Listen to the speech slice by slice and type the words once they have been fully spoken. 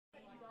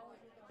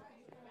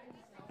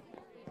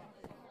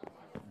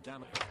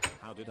channel.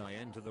 How did I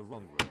enter the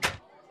wrong room?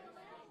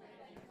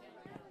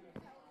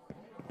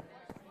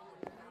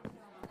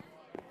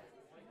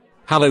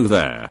 Hello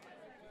there.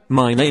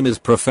 My name is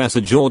Professor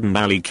Jordan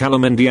Ali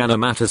Callum Indiana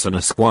Mattison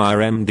Esquire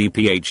MD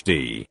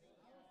PhD.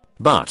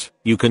 But,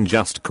 you can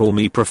just call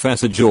me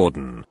Professor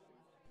Jordan.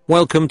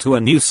 Welcome to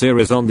a new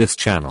series on this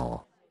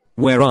channel,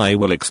 where I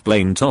will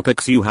explain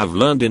topics you have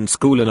learned in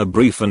school in a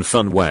brief and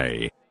fun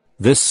way.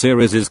 This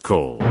series is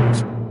called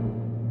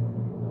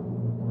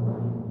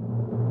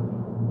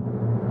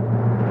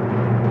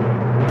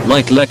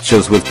Lite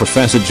Lectures with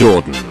Professor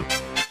Jordan.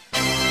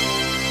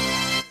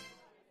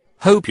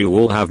 Hope you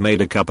all have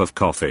made a cup of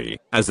coffee,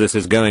 as this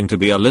is going to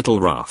be a little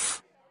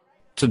rough.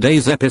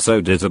 Today's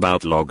episode is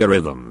about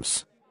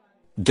logarithms.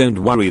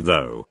 Don't worry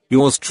though,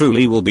 yours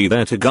truly will be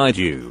there to guide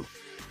you.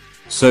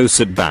 So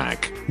sit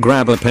back,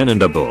 grab a pen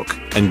and a book,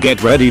 and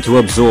get ready to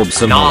absorb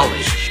some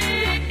knowledge.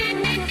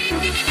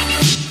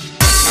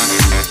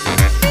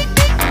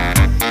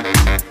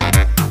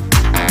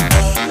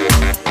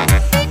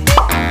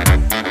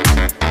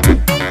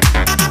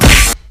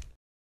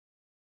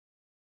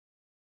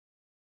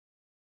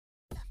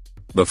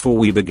 Before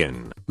we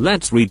begin,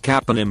 let's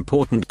recap an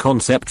important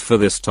concept for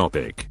this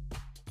topic.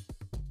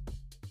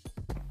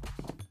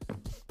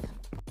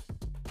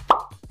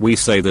 We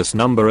say this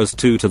number as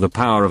 2 to the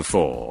power of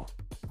 4.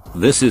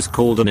 This is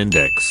called an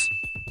index.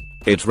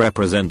 It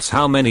represents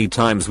how many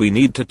times we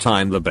need to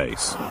time the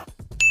base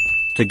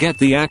to get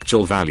the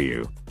actual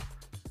value.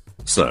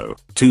 So,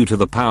 2 to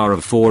the power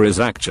of 4 is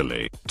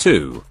actually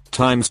 2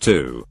 times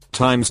 2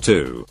 times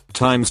 2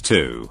 times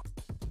 2,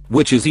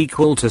 which is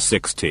equal to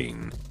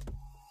 16.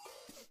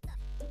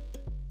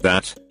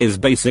 That is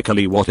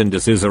basically what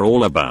indices are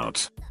all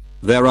about.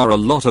 There are a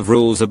lot of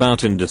rules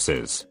about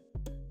indices,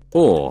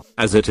 or,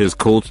 as it is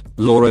called,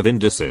 law of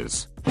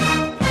indices.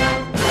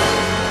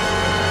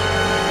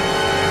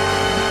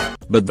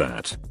 But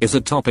that is a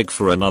topic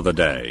for another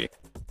day.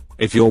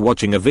 If you're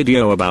watching a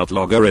video about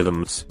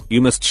logarithms,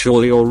 you must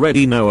surely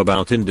already know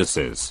about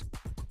indices.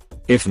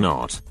 If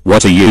not,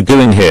 what are you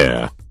doing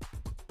here?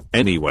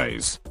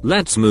 Anyways,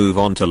 let's move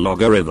on to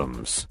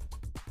logarithms.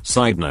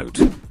 Side note: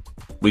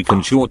 we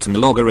can shorten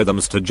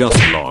logarithms to just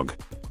log.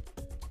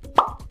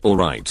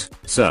 Alright,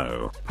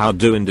 so, how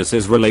do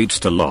indices relate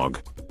to log?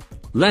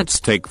 Let's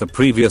take the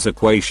previous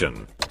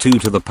equation, 2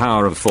 to the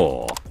power of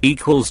 4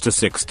 equals to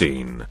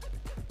 16.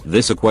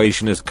 This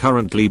equation is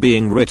currently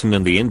being written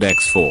in the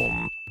index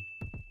form,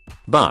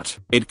 but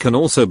it can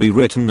also be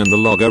written in the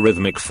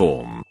logarithmic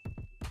form.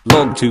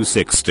 Log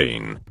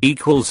 216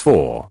 equals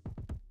 4.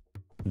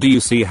 Do you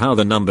see how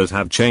the numbers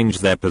have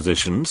changed their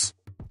positions?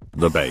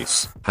 The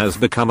base has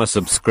become a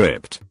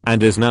subscript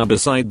and is now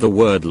beside the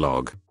word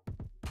log.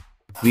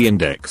 The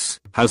index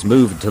has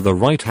moved to the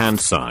right hand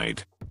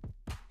side,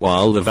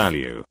 while the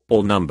value,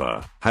 or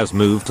number, has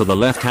moved to the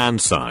left hand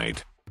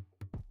side.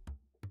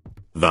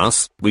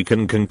 Thus, we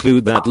can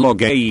conclude that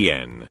log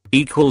AEN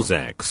equals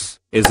x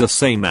is the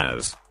same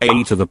as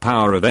a to the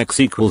power of x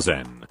equals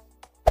n.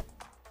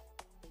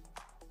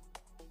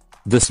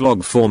 This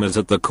log form is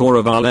at the core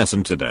of our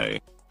lesson today.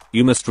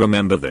 You must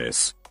remember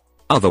this.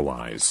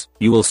 Otherwise,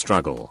 you will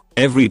struggle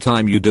every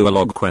time you do a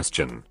log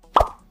question.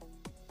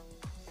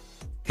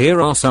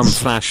 Here are some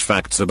flash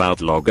facts about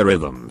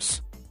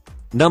logarithms.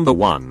 Number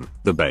 1,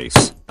 the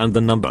base and the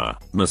number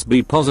must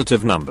be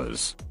positive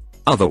numbers.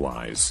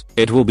 Otherwise,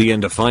 it will be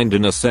undefined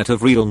in a set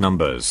of real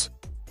numbers.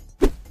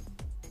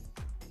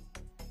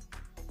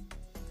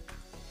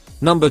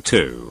 Number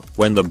 2,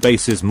 when the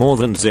base is more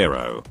than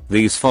 0,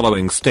 these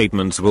following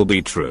statements will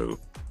be true.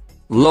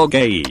 Log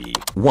AE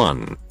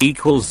 1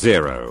 equals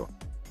 0.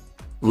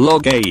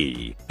 Log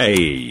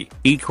AE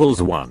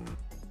equals 1.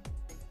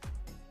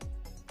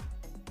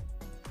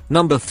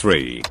 Number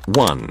 3,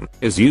 1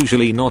 is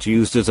usually not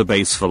used as a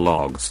base for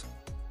logs.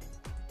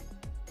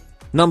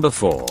 Number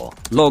 4,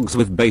 logs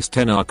with base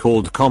 10 are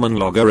called common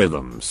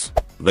logarithms.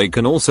 They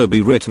can also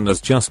be written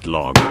as just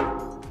log.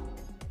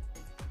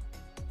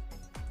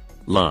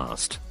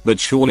 Last, but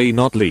surely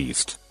not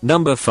least,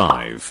 number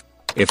 5.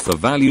 If the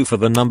value for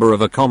the number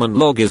of a common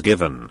log is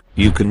given,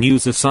 you can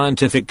use a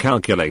scientific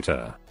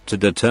calculator to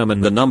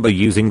determine the number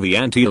using the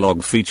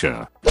anti-log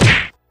feature.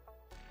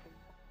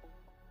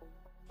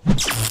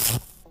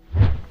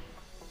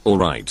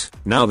 Alright,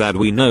 now that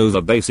we know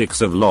the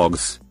basics of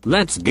logs,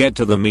 let's get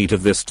to the meat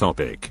of this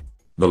topic.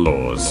 The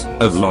laws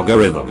of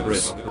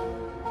logarithms.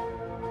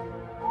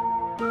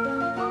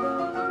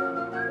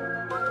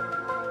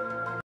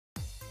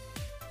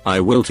 I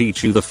will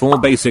teach you the 4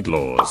 basic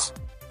laws.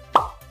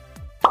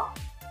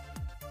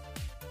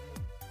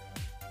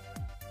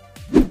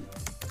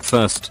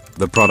 First,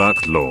 the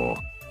product law.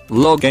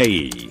 Log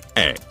AE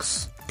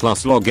x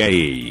plus log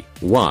AE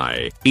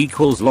y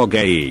equals log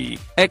AE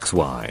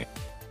xy.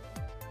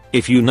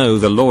 If you know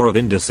the law of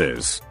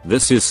indices,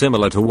 this is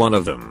similar to one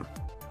of them.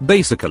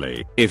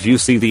 Basically, if you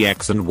see the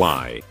x and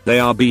y, they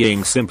are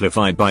being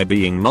simplified by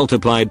being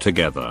multiplied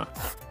together.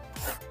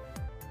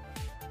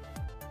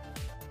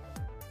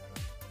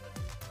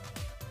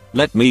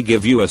 Let me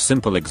give you a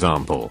simple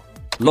example.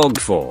 log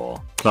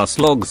 4 plus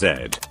log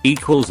z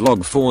equals log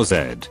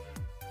 4z.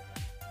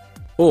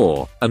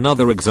 Or,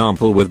 another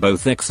example with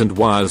both x and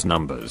y as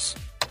numbers.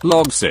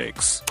 Log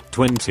 6,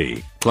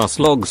 20 plus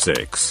log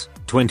 6,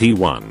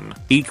 21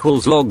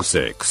 equals log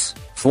 6,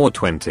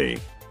 420.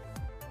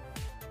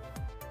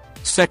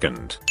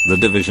 Second, the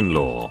division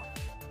law.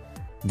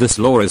 This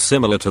law is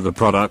similar to the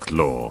product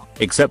law,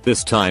 except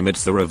this time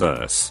it's the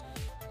reverse.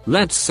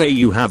 Let's say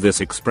you have this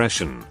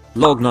expression,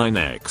 log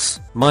 9x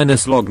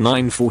minus log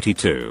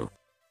 942.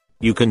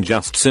 You can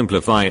just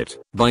simplify it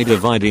by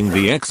dividing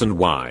the x and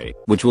y,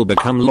 which will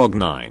become log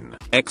 9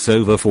 x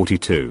over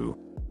 42.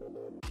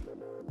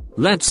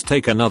 Let's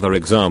take another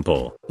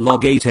example,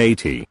 log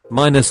 880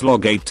 minus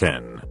log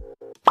 810.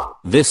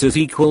 This is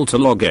equal to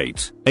log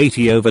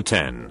 880 over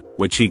 10,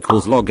 which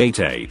equals log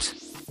 88.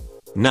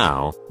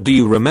 Now, do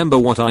you remember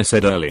what I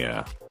said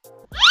earlier?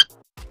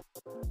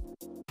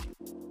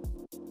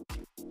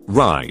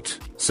 Right,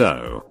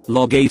 so,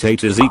 log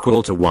 88 is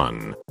equal to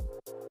 1.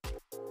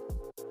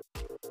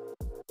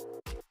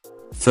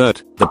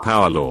 Third, the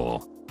power law.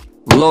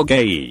 Log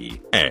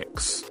AE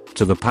x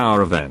to the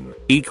power of n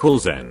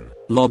equals n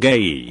log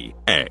AE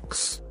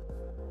x.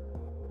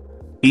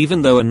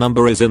 Even though a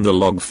number is in the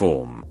log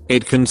form,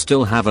 it can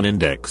still have an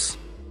index.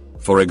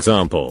 For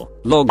example,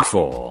 log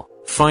 4,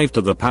 5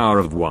 to the power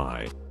of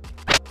y.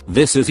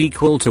 This is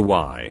equal to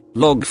y,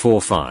 log 4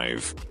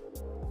 5.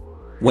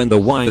 When the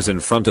y is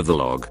in front of the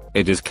log,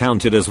 it is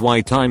counted as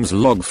y times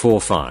log 4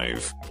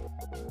 5.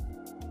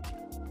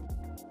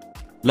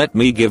 Let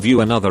me give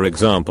you another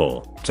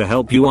example to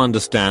help you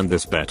understand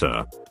this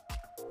better.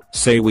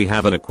 Say we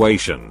have an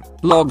equation,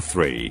 log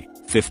 3,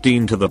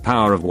 15 to the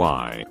power of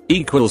y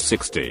equals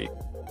 60.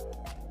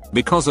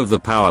 Because of the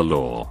power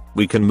law,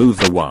 we can move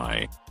the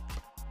y.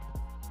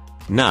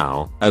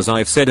 Now, as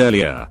I've said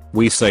earlier,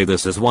 we say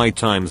this as y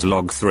times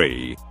log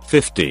 3,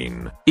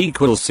 15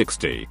 equals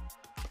 60.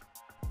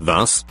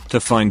 Thus, to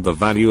find the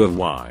value of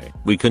y,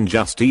 we can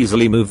just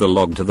easily move the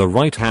log to the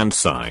right hand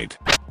side.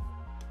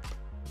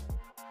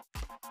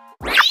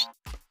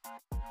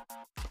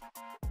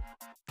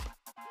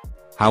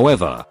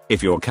 However,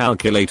 if your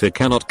calculator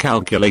cannot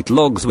calculate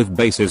logs with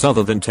bases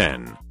other than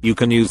 10, you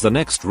can use the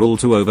next rule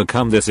to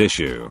overcome this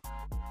issue.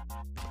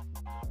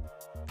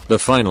 The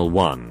final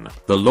one,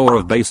 the law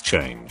of base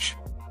change.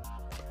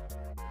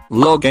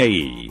 Log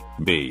AE,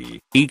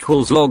 B,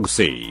 equals log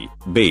C,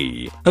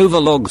 B, over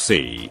log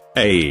C,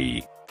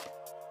 AE.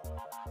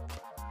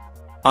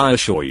 I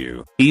assure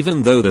you,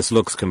 even though this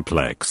looks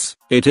complex,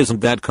 it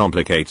isn't that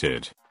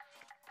complicated.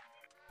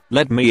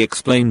 Let me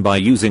explain by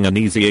using an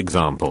easy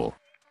example.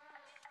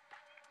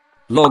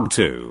 Log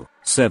 2,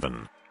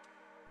 7.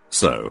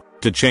 So,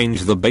 to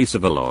change the base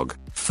of a log,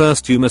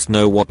 first you must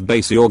know what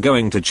base you're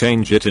going to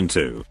change it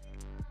into.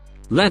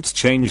 Let's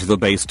change the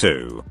base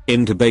 2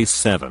 into base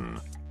 7.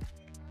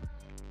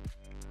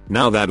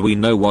 Now that we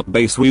know what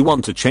base we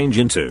want to change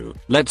into,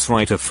 let's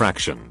write a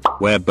fraction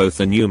where both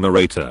the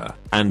numerator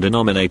and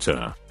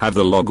denominator have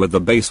the log with the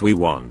base we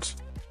want.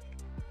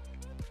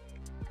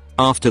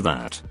 After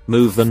that,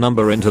 move the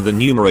number into the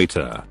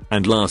numerator,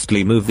 and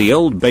lastly move the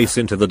old base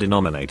into the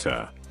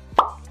denominator.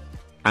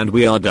 And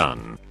we are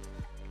done.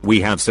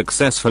 We have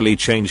successfully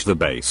changed the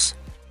base.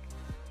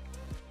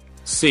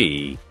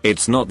 See,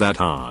 it's not that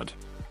hard.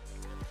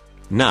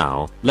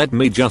 Now, let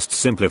me just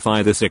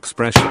simplify this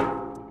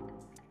expression.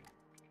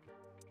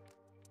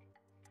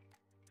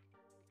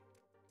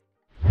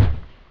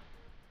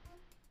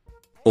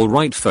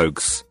 Alright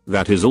folks,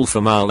 that is all for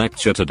my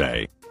lecture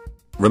today.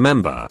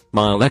 Remember,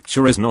 my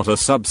lecture is not a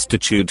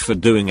substitute for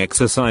doing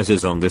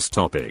exercises on this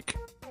topic.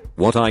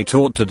 What I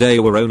taught today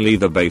were only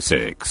the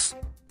basics.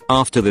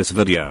 After this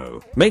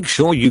video, make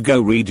sure you go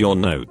read your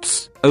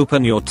notes,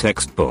 open your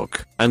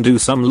textbook, and do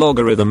some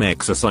logarithm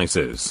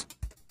exercises.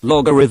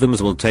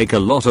 Logarithms will take a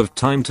lot of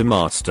time to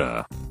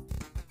master.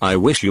 I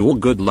wish you all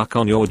good luck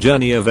on your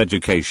journey of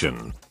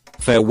education.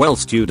 Farewell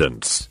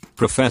students,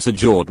 Professor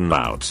Jordan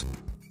out.